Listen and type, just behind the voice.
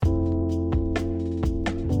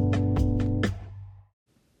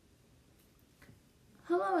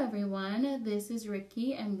This is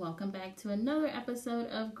Ricky, and welcome back to another episode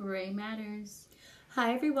of Gray Matters.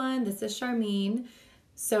 Hi, everyone. This is Charmene.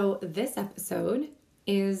 So, this episode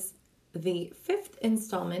is the 5th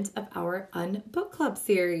installment of our Unbook Club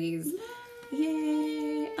series.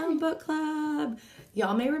 Yay! Unbook Club.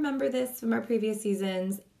 Y'all may remember this from our previous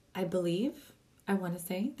seasons. I want to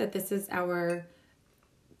say that this is our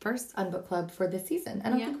first Unbook Club for this season. I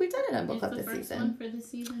don't think we've done an Unbook Club this season. It's the first one for the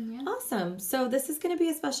season, yeah. Awesome. So this is going to be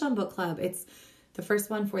a special Unbook Club. It's the first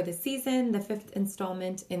one for the season, the 5th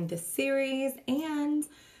installment in this series, and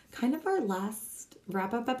kind of our last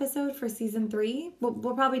wrap-up episode for season 3.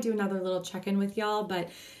 We'll probably do another little check-in with y'all, but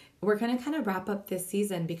we're going to kind of wrap up this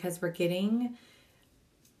season because we're getting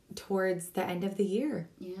towards the end of the year.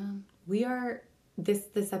 Yeah.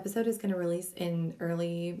 This episode is going to release in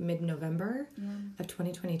mid-November of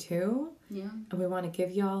 2022. Yeah. And we want to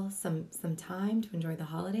give y'all some time to enjoy the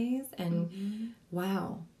holidays. And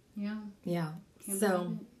wow. Yeah. Yeah. Can't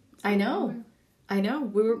so I know.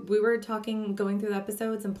 We were talking, going through the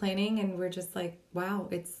episodes and planning, and we're just like, wow,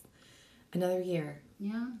 it's another year.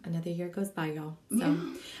 Yeah. Another year goes by, y'all. So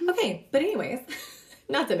okay, but anyways,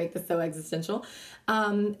 not to make this so existential.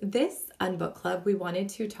 This Unbook Club, we wanted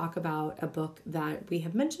to talk about a book that we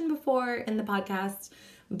have mentioned before in the podcast,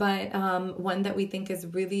 but one that we think is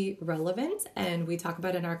really relevant and we talk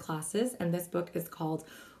about in our classes. And this book is called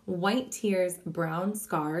White Tears, Brown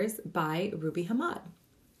Scars by Ruby Hamad.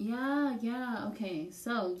 Yeah. Okay.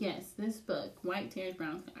 So, yes, this book, White Tears,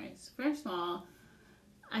 Brown Scars. First of all,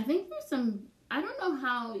 I think I don't know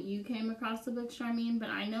how you came across the book, Charmene, but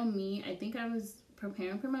I know me. I think I was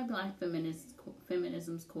preparing for my Black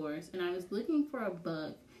Feminisms course, and I was looking for a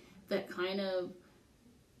book that kind of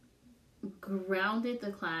grounded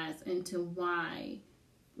the class into why,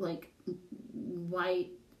 like,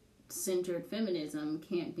 white-centered feminism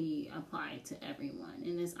can't be applied to everyone.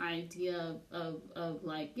 And this idea of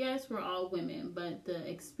like, yes, we're all women, but the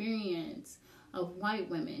experience of white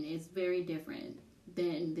women is very different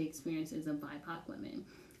than the experiences of BIPOC women.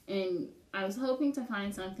 And I was hoping to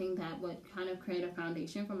find something that would kind of create a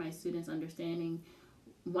foundation for my students understanding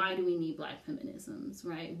why do we need Black feminisms,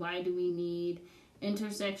 right? Why do we need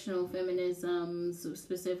intersectional feminisms,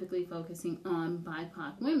 specifically focusing on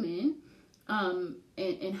BIPOC women,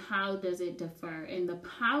 and how does it differ, and the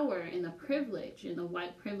power and the privilege and the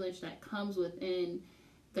white privilege that comes within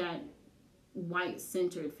that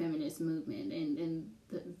white-centered feminist movement, and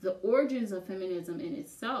the origins of feminism in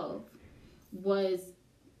itself was,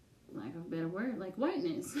 lack of a better word, like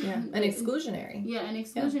whiteness. Yeah, and exclusionary. Yeah, and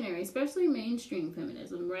exclusionary, especially mainstream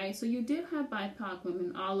feminism, right? So you did have BIPOC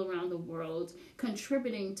women all around the world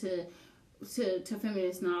contributing to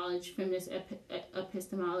feminist knowledge, feminist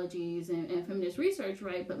epistemologies, and feminist research,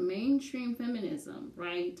 right? But mainstream feminism,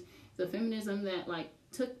 right? The feminism that, like,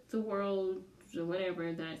 took the world, or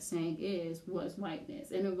whatever that saying is, was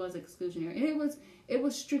whiteness, and it was exclusionary, and it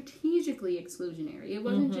was strategically exclusionary. It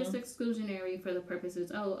wasn't just exclusionary for the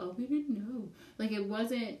purposes, we didn't know. Like, it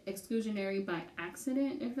wasn't exclusionary by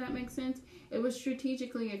accident, if that makes sense. It was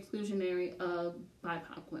strategically exclusionary of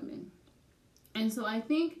BIPOC women. And so I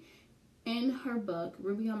think in her book,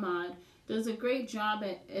 Ruby Hamad does a great job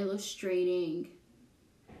at illustrating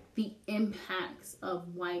the impacts of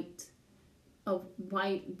white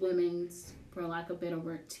women's, for lack of a better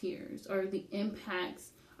word, tears, or the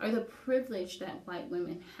impacts or the privilege that white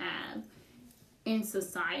women have in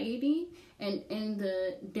society, and in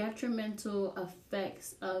the detrimental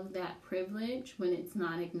effects of that privilege when it's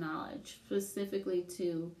not acknowledged, specifically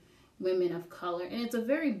to women of color. And it's a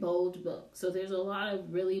very bold book, so there's a lot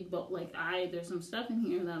of really there's some stuff in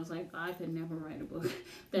here that I was like, I could never write a book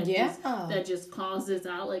that just calls this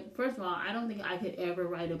out. Like, first of all, I don't think I could ever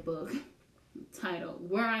write a book titled,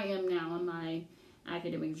 where I am now in my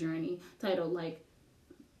academic journey, titled like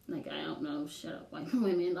I don't know, Shut Up White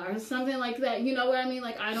Women, or something like that. You know what I mean?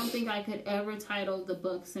 Like, I don't think I could ever title the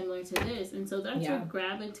book similar to this. And so that's what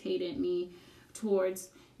gravitated me towards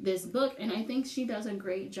this book. And I think she does a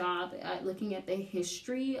great job at looking at the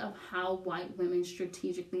history of how white women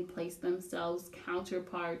strategically place themselves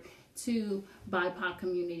counterpart to BIPOC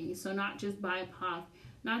communities. So not just BIPOC,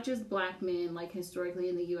 not just Black men, like historically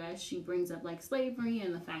in the U.S., she brings up like slavery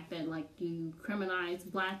and the fact that like you criminalize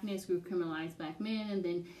Blackness, you criminalize Black men, and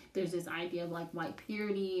then there's this idea of like white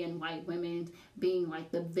purity and white women being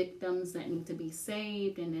like the victims that need to be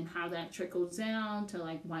saved, and then how that trickles down to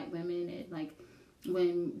like white women. It like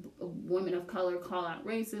when women of color call out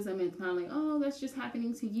racism, it's kind of like, oh, that's just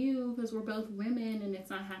happening to you because we're both women and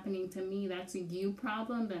it's not happening to me. That's a you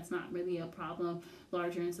problem. That's not really a problem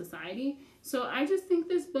larger in society. So I just think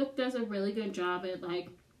this book does a really good job at like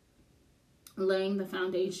laying the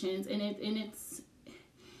foundations, and it's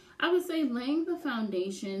I would say laying the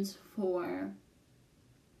foundations for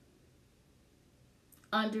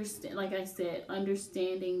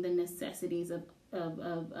understanding the necessities of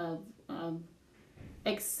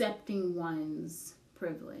accepting one's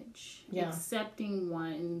privilege, accepting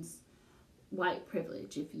one's white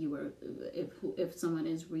privilege. If someone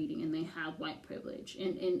is reading and they have white privilege,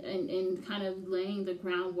 and kind of laying the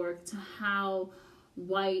groundwork to how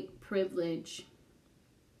white women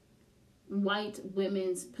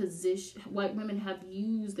have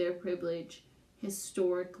used their privilege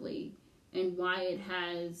historically, and why it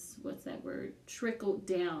has, trickled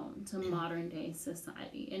down to modern day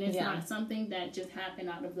society. And it's not something that just happened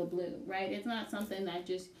out of the blue, right? It's not something that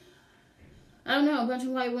just, I don't know, a bunch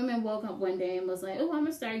of white women woke up one day and was like, oh, I'm going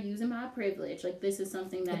to start using my privilege. Like, this is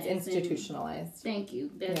something that it's institutionalized. Thank you.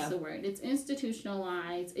 That's the word. It's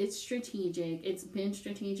institutionalized. It's strategic. It's been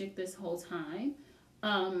strategic this whole time.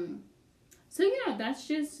 So yeah, that's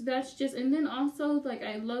just, and then also, like,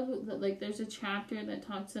 I love, like, there's a chapter that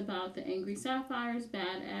talks about the angry sapphires,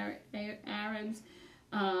 bad Arabs,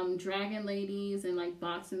 dragon ladies, and, like,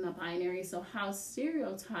 boxing the binary. So how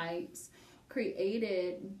stereotypes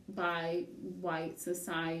created by white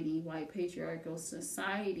society, white patriarchal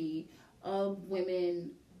society, of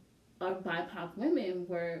women, of BIPOC women,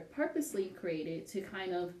 were purposely created to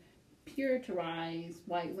kind of puriterize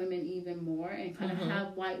white women even more, and kind of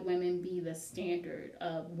have white women be the standard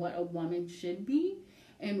of what a woman should be,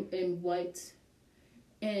 and what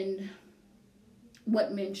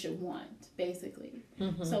men should want, basically.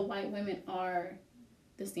 So white women are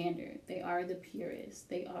the standard. They are the purest.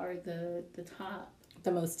 They are the top.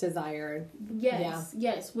 The most desired. Yes.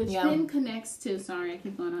 Which then connects to, sorry, I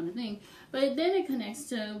keep going on the thing, but then it connects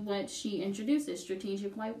to what she introduces,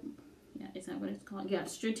 strategic white. Yeah, is that what it's called? Yeah,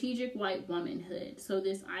 strategic white womanhood. So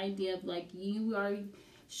this idea of, like, you are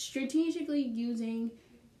strategically using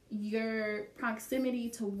your proximity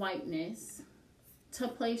to whiteness to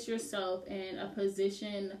place yourself in a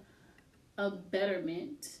position of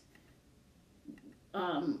betterment,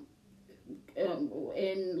 in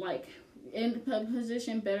a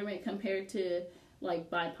position betterment compared to,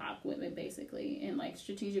 like, BIPOC women, basically. And, like,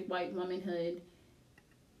 strategic white womanhood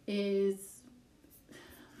is,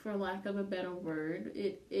 for lack of a better word,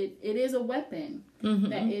 it is a weapon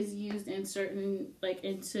that is used in certain, like,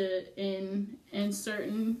 in certain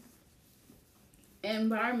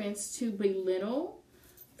environments to belittle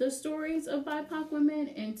the stories of BIPOC women,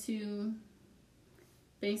 and to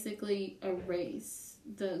basically erase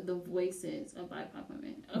the voices of BIPOC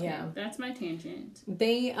women. Okay, that's my tangent.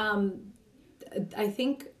 They,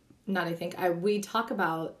 we talk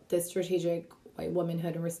about the strategic white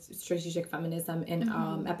womanhood and strategic feminism in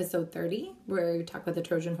episode 30, where we talk about the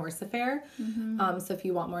Trojan Horse affair. So if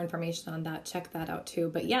you want more information on that, check that out too.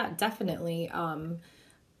 But yeah, definitely.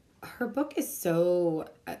 Her book is so,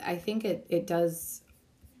 I think it does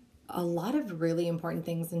a lot of really important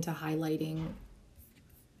things into highlighting,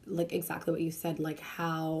 like, exactly what you said, like,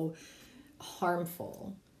 how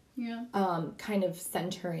harmful kind of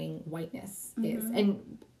centering whiteness is.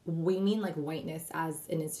 And we mean, like, whiteness as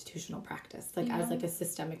an institutional practice, like, as, like, a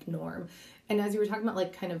systemic norm. And as you were talking about,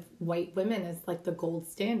 like, kind of white women as, like, the gold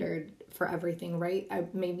standard for everything, right?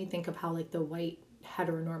 It made me think of how, like, the white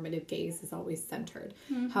heteronormative gaze is always centered.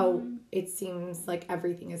 How it seems like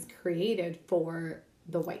everything is created for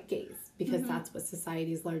the white gaze, because that's what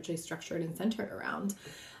society is largely structured and centered around.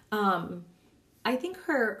 I think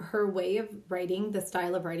her way of writing, the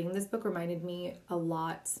style of writing this book, reminded me a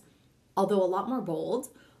lot, although a lot more bold,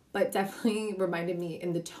 but definitely reminded me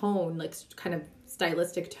in the tone, like, kind of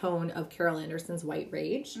stylistic tone, of Carol Anderson's White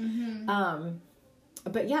Rage.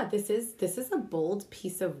 But yeah, this is a bold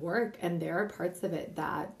piece of work, and there are parts of it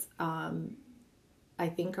that I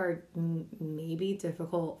think are maybe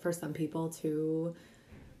difficult for some people to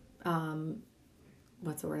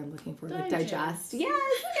what's the word I'm looking for? Digest. Yes.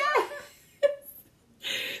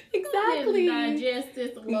 Exactly. Digest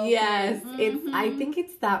this a little yes. Bit. I think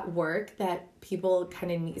it's that work that people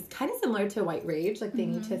kind of need. It's kind of similar to White Rage. Like, they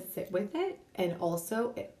need to sit with it, and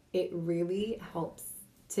also it really helps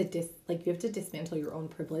to you have to dismantle your own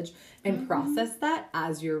privilege and process that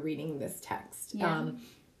as you're reading this text.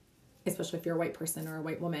 Especially if you're a white person or a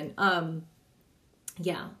white woman. I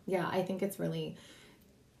think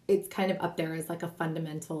it's kind of up there as, like, a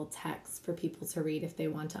fundamental text for people to read if they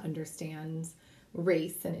want to understand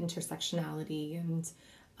race and intersectionality, and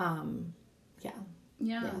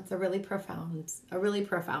it's a really profound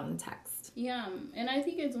text. And I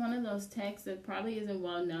think it's one of those texts that probably isn't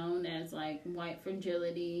well known as, like, white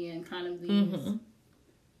fragility and kind of these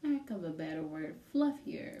lack of a better word,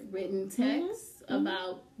 fluffier written text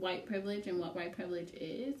about white privilege and what white privilege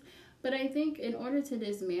is. But I think in order to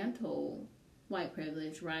dismantle white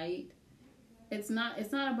privilege, right, it's not a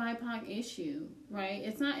BIPOC issue, right?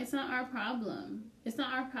 It's not our problem. It's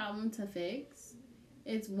not our problem to fix.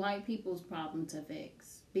 It's white people's problem to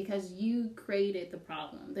fix because you created the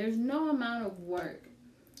problem. There's no amount of work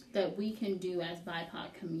that we can do as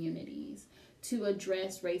BIPOC communities to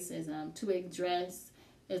address racism, to address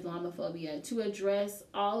Islamophobia, to address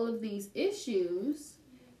all of these issues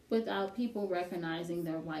without people recognizing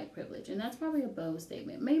their white privilege. And that's probably a bold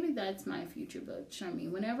statement. Maybe that's my future book,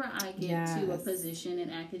 Charmaine. Whenever I get to a position in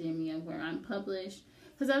academia where I'm published,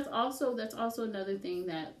 because that's also another thing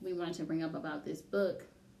that we wanted to bring up about this book,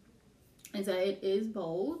 is that it is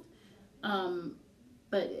bold.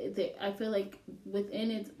 But I feel like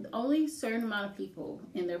within it, only a certain amount of people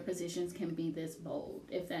in their positions can be this bold,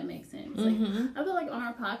 if that makes sense. Like, I feel like on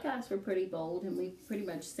our podcast, we're pretty bold, and we pretty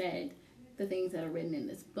much said the things that are written in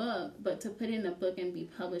this book. But to put in a book and be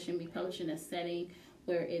published in a setting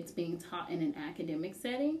where it's being taught in an academic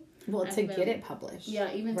setting. Well, to get it published.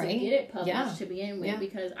 Yeah, even to get it published to begin with.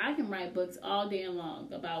 Because I can write books all day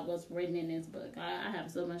long about what's written in this book. I have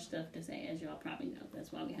so much stuff to say, as y'all probably know.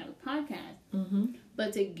 That's why we have a podcast.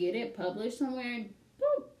 But to get it published somewhere,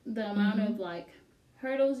 the amount of, like,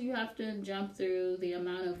 hurdles you have to jump through, the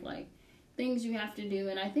amount of, like, things you have to do.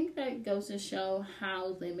 And I think that goes to show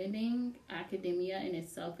how limiting academia in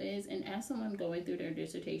itself is. And as someone going through their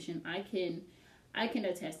dissertation, I can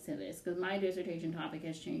attest to this because my dissertation topic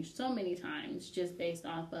has changed so many times just based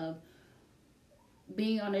off of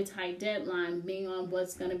being on a tight deadline, being on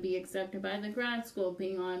what's going to be accepted by the grad school,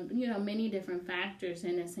 being on, many different factors,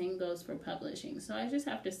 and the same goes for publishing. So I just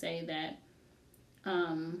have to say that,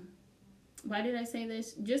 why did I say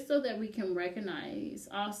this? Just so that we can recognize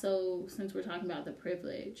also, since we're talking about the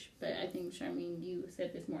privilege, but I think, Charmaine, you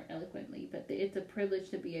said this more eloquently, but it's a privilege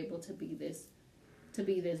to be able to be this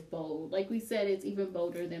bold. Like we said, it's even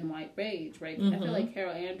bolder than white rage, right? I feel like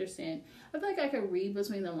Carol Anderson, I feel like I could read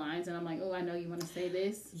between the lines and I'm like, oh, I know you want to say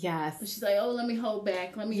this. Yes. But she's like, oh, let me hold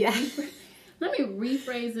back. Let me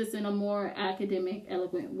rephrase this in a more academic,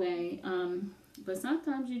 eloquent way. But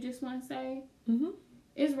sometimes you just want to say,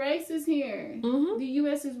 it's racist here. The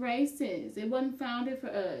U.S. is racist. It wasn't founded for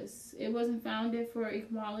us. It wasn't founded for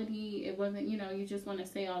equality. It wasn't, you just want to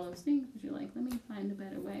say all those things, but you're like, let me find a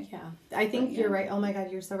better way. Yeah. I think you're right. Oh my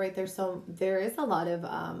God, you're so right. There is a lot of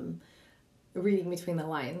reading between the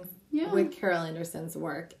lines with Carol Anderson's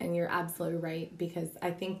work, and you're absolutely right, because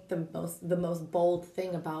I think the most bold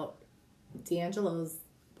thing about D'Angelo's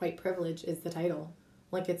white privilege is the title.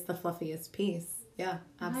 Like, it's the fluffiest piece. Yeah,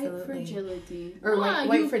 absolutely. White fragility. Or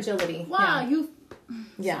white fragility. Wow,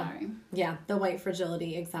 yeah. Sorry. Yeah, the white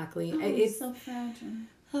fragility, exactly. Oh, it's so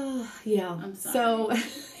fragile. Yeah. I'm sorry. So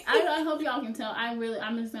I hope y'all can tell. I'm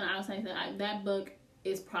just gonna outside that book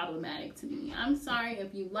is problematic to me. I'm sorry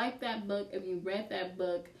if you like that book, if you read that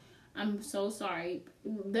book. I'm so sorry.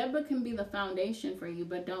 That book can be the foundation for you,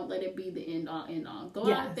 but don't let it be the end all. Go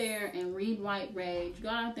out there and read White Rage. Go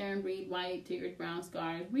out there and read White Tears, Brown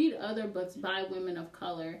Scars. Read other books by women of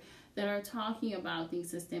color that are talking about these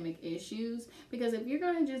systemic issues. Because if you're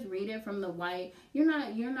going to just read it from the white, you're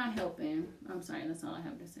not helping. I'm sorry, that's all I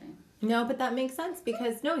have to say. No, but that makes sense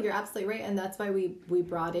because, no, you're absolutely right. And that's why we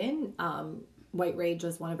brought in White Rage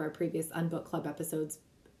as one of our previous Unbook Club episodes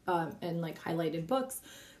and, like, highlighted books.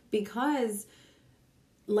 Because,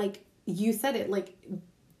 like, you said it, like,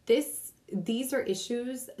 these are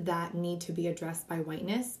issues that need to be addressed by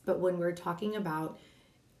whiteness. But when we're talking about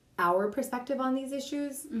our perspective on these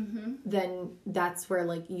issues, then that's where,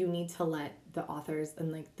 like, you need to let the authors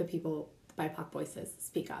and, like, the people, the BIPOC voices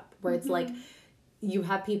speak up. Where it's like, you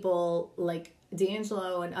have people like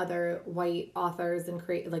D'Angelo and other white authors and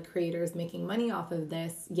creators making money off of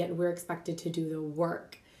this, yet we're expected to do the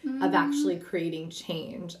work of actually creating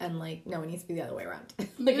change. And, like, no, it needs to be the other way around.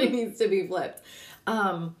 Like, it needs to be flipped.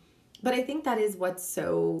 But I think that is what's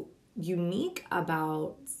so unique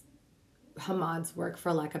about Hamad's work,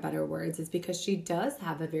 for lack of better words, is because she does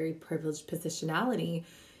have a very privileged positionality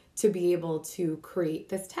to be able to create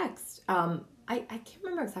this text. I can't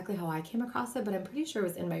remember exactly how I came across it, but I'm pretty sure it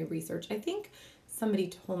was in my research. I think somebody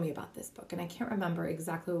told me about this book, and I can't remember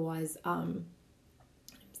exactly what it was.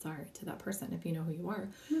 Sorry to that person. If you know who you are,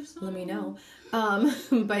 let me know.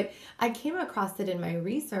 But I came across it in my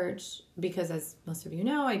research because, as most of you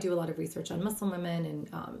know, I do a lot of research on Muslim women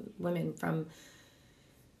and women from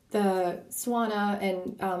the Swana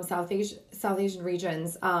and South Asian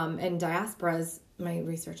regions and diasporas. My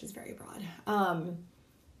research is very broad.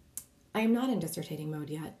 I am not in dissertating mode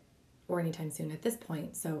yet, or anytime soon at this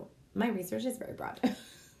point. So my research is very broad.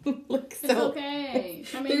 It's okay.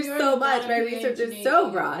 I mean, there's so much. My research is so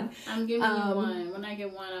broad. I'm giving you one. When I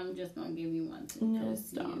get one, I'm just gonna give you one too. No,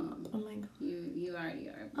 stop. Oh my God. You already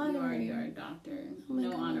are. Honorary. You already are a doctor. Oh my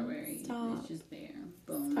no God. honorary. Stop. It's just there.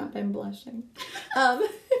 Boom. Stop, I'm blushing.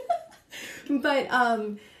 But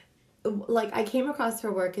like I came across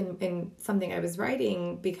her work in something I was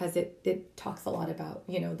writing because it talks a lot about,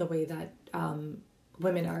 you know, the way that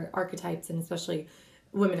women are archetyped, and especially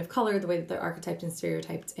women of color, the way that they're archetyped and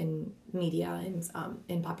stereotyped in media and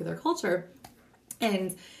in popular culture.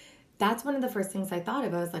 And that's one of the first things I thought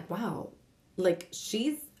of. I was like, wow, like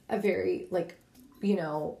she's a very, like, you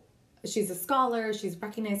know, she's a scholar, she's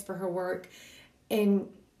recognized for her work, and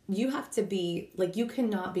you have to be, like, you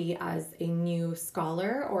cannot be as a new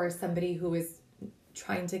scholar or somebody who is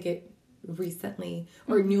trying to get recently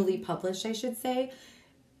or newly published, I should say,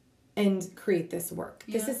 and create this work.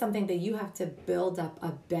 Yeah. This is something that you have to build up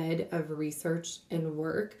a bed of research and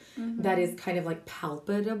work that is kind of like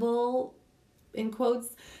palpable, in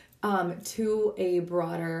quotes, to a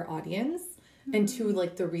broader audience and to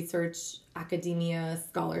like the research, academia,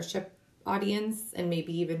 scholarship audience, and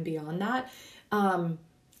maybe even beyond that. And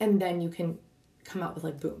then you can come out with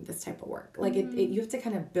like, boom, this type of work. Like you have to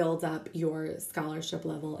kind of build up your scholarship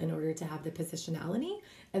level in order to have the positionality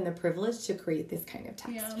and the privilege to create this kind of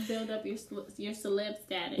text. Yeah, build up your celeb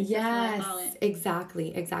status. Yes,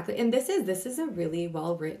 exactly. And this is a really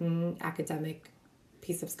well-written academic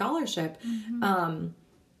piece of scholarship.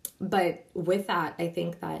 But with that, I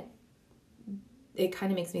think that it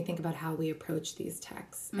kind of makes me think about how we approach these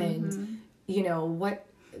texts and, you know, what,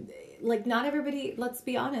 like, not everybody, let's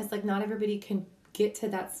be honest, like, not everybody can get to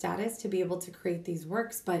that status to be able to create these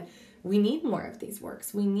works, but we need more of these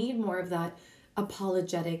works. We need more of that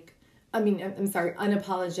unapologetic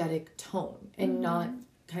tone and not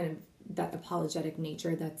kind of that apologetic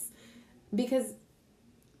nature that's, because,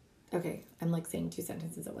 okay, I'm like saying two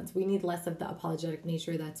sentences at once. We need less of the apologetic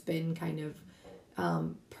nature that's been kind of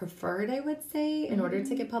preferred, I would say, in order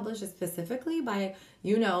to get published specifically by,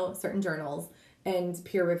 you know, certain journals and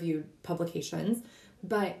peer-reviewed publications.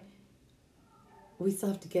 But we still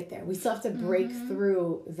have to get there. We still have to break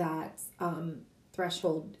through that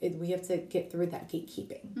threshold. We have to get through that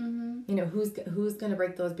gatekeeping. You know, who's going to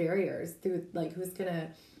break those barriers through, like, who's going to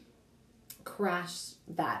crash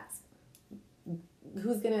that?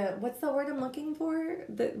 Who's going to, what's the word I'm looking for?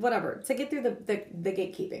 Whatever, to get through the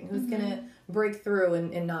gatekeeping. Who's going to break through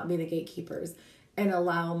and not be the gatekeepers and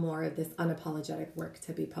allow more of this unapologetic work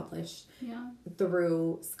to be published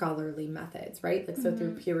through scholarly methods, right? Like, so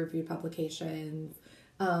through peer-reviewed publications,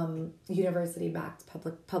 university-backed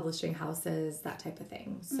publishing houses, that type of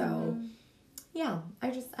thing. So, yeah,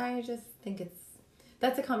 I just think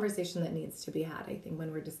that's a conversation that needs to be had, I think,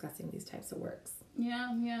 when we're discussing these types of works.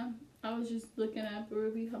 Yeah. I was just looking at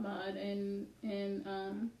Ruby Hamad and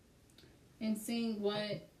seeing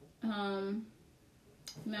what,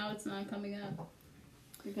 now it's not coming up.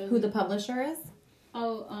 Because who the publisher is?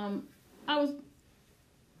 Oh, I was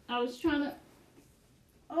trying to.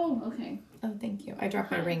 Oh, okay. Oh, thank you. I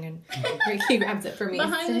dropped my ring and Ricky grabs it for me.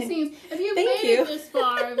 Behind the scenes, if you made it this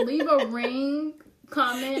far, leave a ring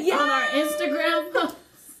comment on our Instagram post.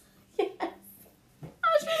 Yes. I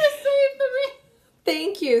was trying to save the ring.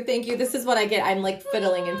 Thank you. This is what I get. I'm like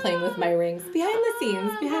fiddling and playing with my rings behind the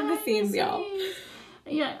scenes, y'all.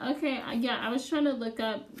 Yeah, okay. Yeah, I was trying to look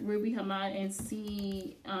up Ruby Hamad and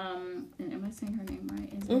see, am I saying her name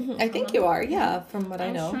right? I think you are, yeah, from what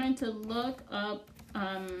I know. I was trying to look up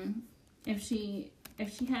if she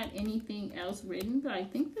had anything else written, but I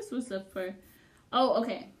think this was the first. Oh,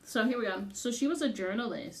 okay. So here we go. So she was a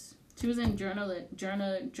journalist. She was in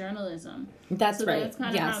journalism. That's right. That's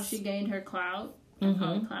kind of how she gained her clout.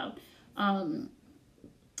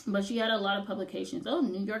 But she had a lot of publications. Oh,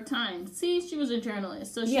 New York Times. See, she was a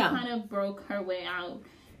journalist. So she kind of broke her way out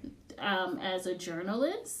as a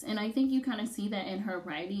journalist. And I think you kind of see that in her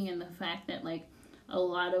writing and the fact that, like, a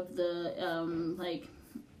lot of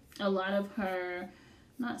her,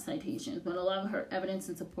 not citations, but a lot of her evidence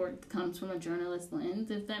and support comes from a journalist lens,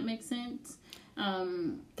 if that makes sense.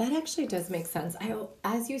 That actually does make sense.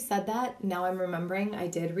 As you said that, now I'm remembering I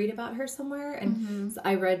did read about her somewhere, and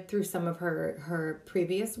I read through some of her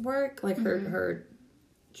previous work, like her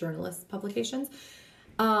journalist publications.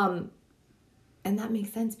 And that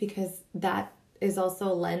makes sense because that is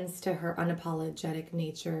also a lens to her unapologetic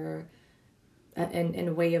nature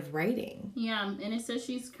and way of writing. Yeah, and it says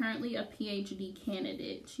she's currently a PhD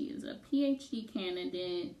candidate. She is a PhD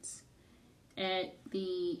candidate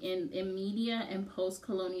in media and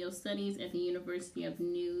post-colonial studies at the University of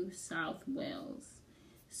New South Wales.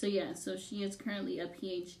 So yeah, so she is currently a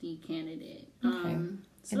PhD candidate. Okay.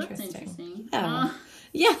 So that's interesting. Yeah.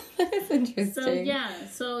 Yeah, that is interesting.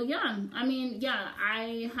 So yeah. I mean, yeah,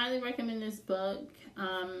 I highly recommend this book.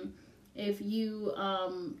 If you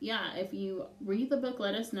read the book,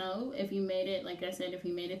 let us know. If you made it, like I said, if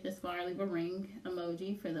you made it this far, leave a ring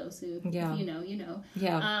emoji for those who, if you know, you know.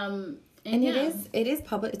 Yeah. And it is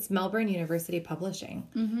public. It's Melbourne University Publishing.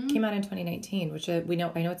 Came out in 2019, which I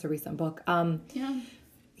know it's a recent book.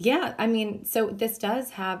 Yeah, I mean, so this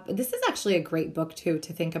is actually a great book too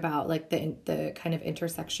to think about, like the kind of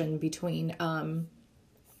intersection between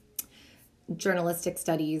journalistic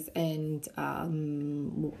studies and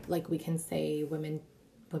like we can say women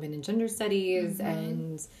and gender studies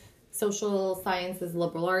and social sciences,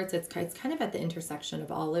 liberal arts. It's kind of at the intersection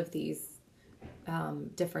of all of these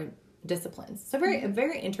different disciplines. So a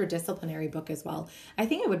very interdisciplinary book as well. I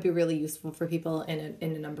think it would be really useful for people in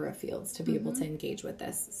a number of fields to be able to engage with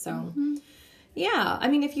this. So yeah, I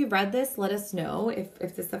mean, if you read this, let us know if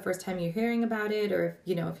this is the first time you're hearing about it, or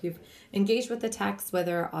if you've engaged with the text,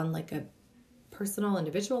 whether on like a personal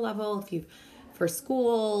individual level, if you've for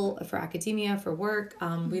school, for academia, for work.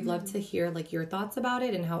 We'd love to hear like your thoughts about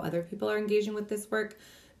it and how other people are engaging with this work,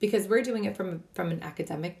 because we're doing it from an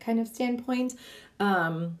academic kind of standpoint.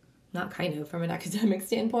 From an academic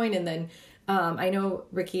standpoint. And then I know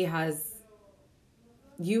Ricky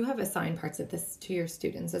you have assigned parts of this to your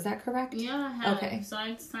students. Is that correct? Yeah, I have. Okay. So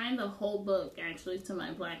I signed the whole book actually to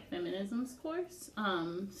my Black Feminisms course.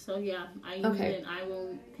 So yeah, I use it. I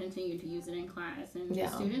will continue to use it in class. And the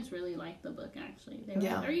students really like the book actually. They were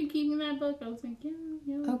like, are you keeping that book? I was like, yeah.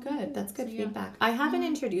 Oh, good. That's good feedback. I haven't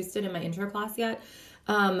introduced it in my intro class yet.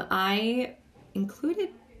 I believe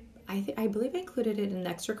I included it in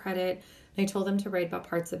extra credit. And I told them to write about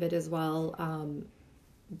parts of it as well.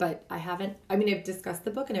 But I've discussed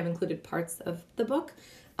the book and I've included parts of the book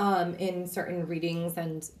in certain readings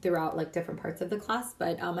and throughout like different parts of the class,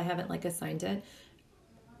 but I haven't like assigned it.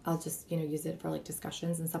 I'll just, use it for like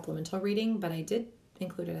discussions and supplemental reading, but I did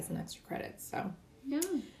include it as an extra credit. So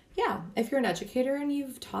yeah, if you're an educator and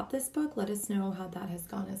you've taught this book, let us know how that has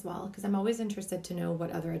gone as well, because I'm always interested to know what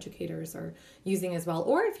other educators are using as well.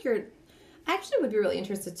 Or I actually would be really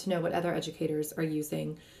interested to know what other educators are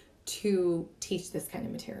using to teach this kind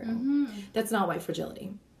of material. That's not white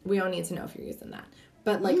fragility. We don't need to know if you're using that.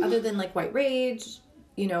 But like other than like white rage,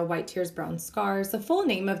 white tears, brown scars. The full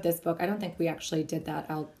name of this book, I don't think we actually did that.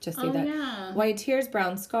 I'll just say that. Yeah. White tears,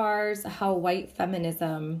 brown scars, how white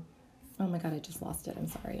feminism. Oh my God, I just lost it. I'm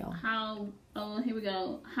sorry, y'all. Here we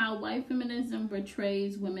go. How white feminism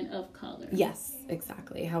betrays women of color. Yes,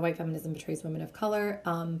 exactly. How white feminism betrays women of color.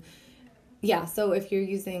 Yeah, so if you're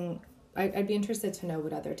using, I'd be interested to know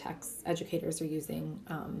what other text educators are using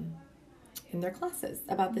in their classes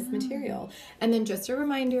about this material. And then just a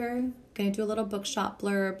reminder, going to do a little bookshop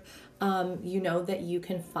blurb. You know that you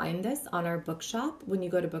can find this on our bookshop when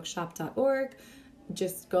you go to bookshop.org.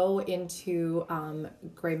 Just go into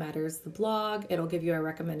Gray Matters, the blog. It'll give you a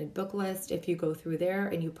recommended book list. If you go through there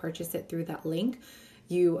and you purchase it through that link,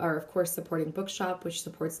 you are, of course, supporting Bookshop, which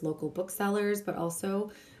supports local booksellers, but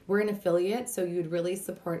also we're an affiliate, so you'd really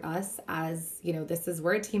support us as,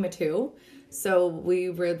 we're a team of two. So we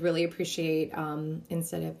would really appreciate,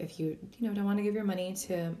 instead of if you, don't want to give your money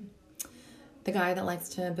to the guy that likes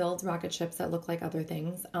to build rocket ships that look like other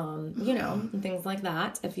things, and things like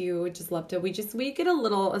that. If you would just love to, we get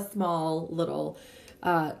a small little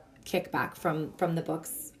kickback from the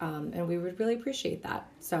books, and we would really appreciate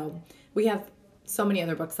that. So we have so many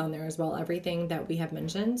other books on there as well. Everything that we have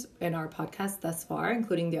mentioned in our podcast thus far,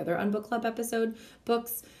 including the other Unbook Club episode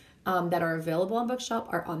books that are available on Bookshop,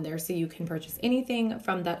 are on there. So you can purchase anything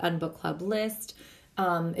from that Unbook Club list.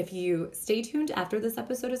 If you stay tuned after this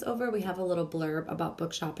episode is over, we have a little blurb about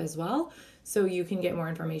Bookshop as well. So you can get more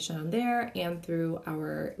information on there and through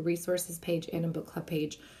our resources page and a book club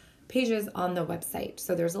pages on the website.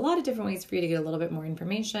 So there's a lot of different ways for you to get a little bit more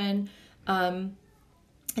information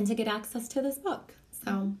and to get access to this book.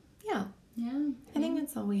 So yeah. I think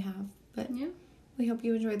that's all we have. But we hope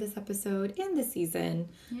you enjoyed this episode and this season.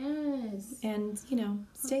 Yes. And,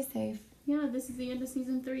 stay safe. Yeah, this is the end of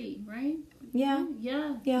season 3, right? Yeah.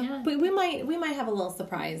 But we might have a little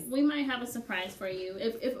surprise. We might have a surprise for you.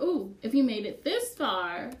 If you made it this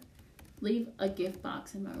far, leave a gift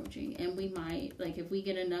box emoji, and we might, if we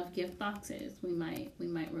get enough gift boxes, we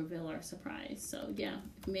might reveal our surprise. So yeah,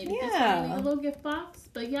 if you made it this far, leave a little gift box.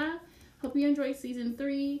 But yeah, hope you enjoyed season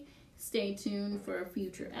 3. Stay tuned for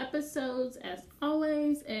future episodes as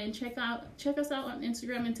always, and check us out on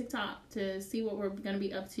Instagram and TikTok to see what we're going to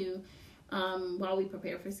be up to while we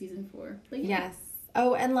prepare for season 4. But yes.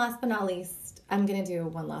 Oh, and last but not least, I'm going to do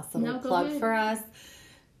one last little plug ahead. for us.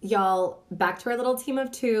 Y'all, back to our little team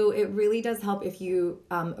of 2. It really does help if you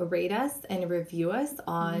rate us and review us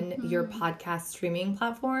on your podcast streaming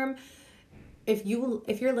platform. If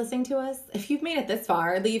you're listening to us, if you've made it this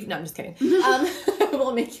far, leave. No, I'm just kidding. I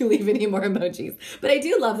won't make you leave any more emojis. But I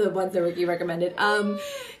do love the ones that Ricky recommended.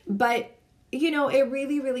 But it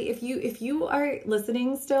really, really, if you are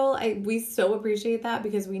listening still, we so appreciate that,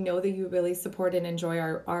 because we know that you really support and enjoy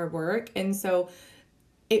our work. And so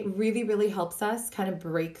it really, really helps us kind of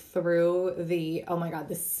break through the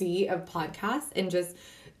sea of podcasts, and just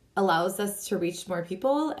allows us to reach more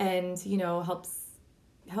people, and, you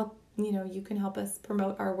can help us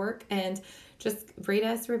promote our work, and just rate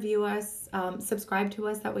us, review us, subscribe to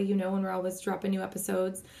us. That way, when we're always dropping new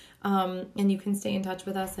episodes, and you can stay in touch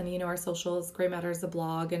with us, and, our socials, Gray Matters, the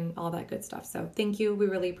blog, and all that good stuff. So thank you. We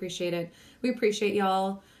really appreciate it. We appreciate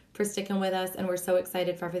y'all for sticking with us, and we're so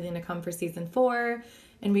excited for everything to come for season 4.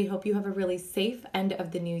 And we hope you have a really safe end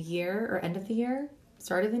of the new year, or end of the year,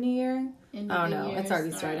 start of the new year. It's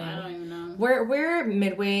already starting. I don't even know. We're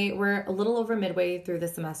midway. We're a little over midway through the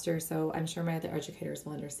semester, so I'm sure my other educators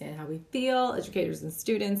will understand how we feel. Educators and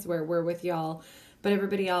students, we're with y'all, but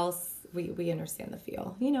everybody else, we understand the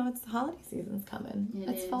feel. It's the holiday season's coming.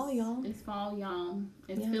 It's fall, y'all. It's fall, y'all.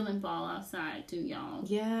 It's feeling fall outside too, y'all.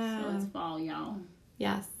 Yeah. So it's fall, y'all.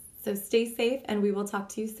 Yes. So stay safe, and we will talk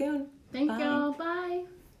to you soon. Thank y'all. Bye.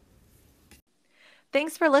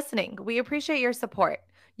 Thanks for listening. We appreciate your support.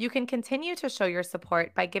 You can continue to show your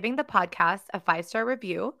support by giving the podcast a 5-star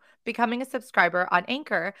review, becoming a subscriber on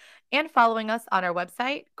Anchor, and following us on our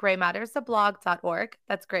website, graymatterstheblog.org,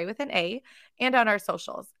 that's gray with an A, and on our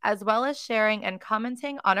socials, as well as sharing and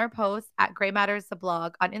commenting on our posts at Gray Matters the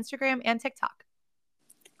Blog on Instagram and TikTok.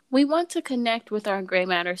 We want to connect with our Gray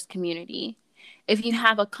Matters community. If you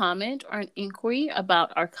have a comment or an inquiry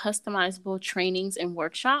about our customizable trainings and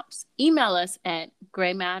workshops, email us at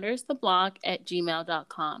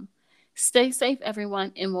graymatterstheblog@gmail.com. Stay safe,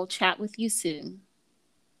 everyone, and we'll chat with you soon.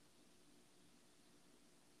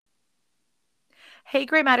 Hey,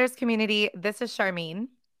 Gray Matters community, this is Charmine.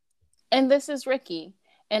 And this is Ricky.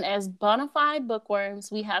 And as bona fide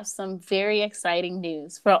bookworms, we have some very exciting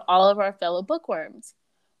news for all of our fellow bookworms.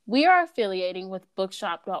 We are affiliating with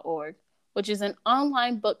bookshop.org, which is an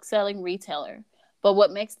online book-selling retailer. But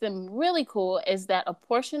what makes them really cool is that a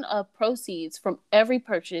portion of proceeds from every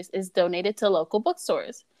purchase is donated to local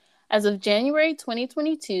bookstores. As of January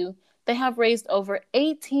 2022, they have raised over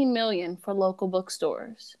 $18 million for local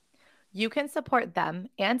bookstores. You can support them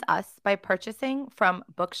and us by purchasing from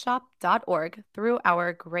bookshop.org through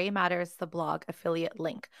our Gray Matters the Blog affiliate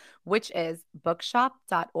link, which is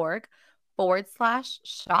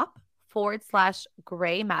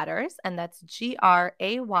bookshop.org/shop/Gray Matters, and that's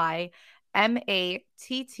GRAYMATTERS.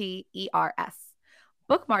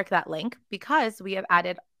 Bookmark that link, because we have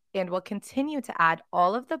added and will continue to add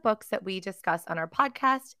all of the books that we discuss on our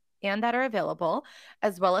podcast and that are available,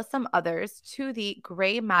 as well as some others, to the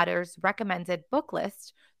Gray Matters recommended book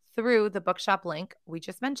list through the bookshop link we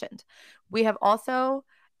just mentioned. We have also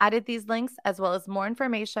added these links, as well as more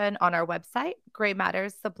information, on our website,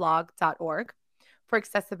 graymatterstheblog.org. For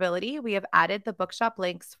accessibility, we have added the bookshop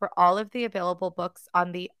links for all of the available books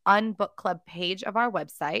on the Unbook Club page of our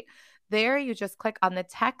website. There, you just click on the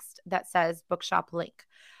text that says bookshop link,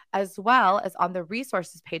 as well as on the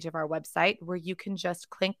resources page of our website, where you can just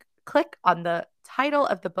click on the title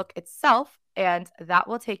of the book itself, and that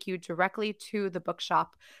will take you directly to the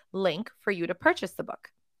bookshop link for you to purchase the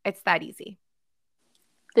book. It's that easy.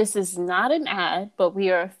 This is not an ad, but we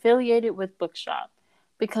are affiliated with Bookshop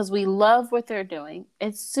because we love what they're doing.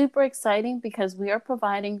 It's super exciting because we are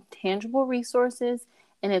providing tangible resources,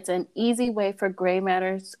 and it's an easy way for Gray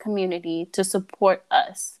Matters community to support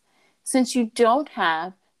us. Since you don't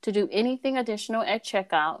have to do anything additional at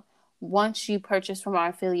checkout once you purchase from our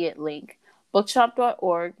affiliate link,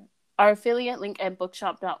 bookshop.org, our affiliate link at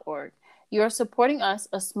bookshop.org, you are supporting us,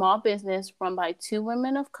 a small business run by 2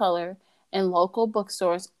 women of color and local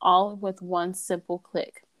bookstores, all with one simple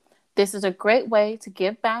click. This is a great way to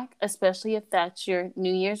give back, especially if that's your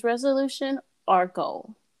New Year's resolution or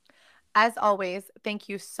goal. As always, thank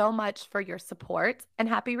you so much for your support, and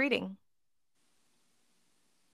happy reading.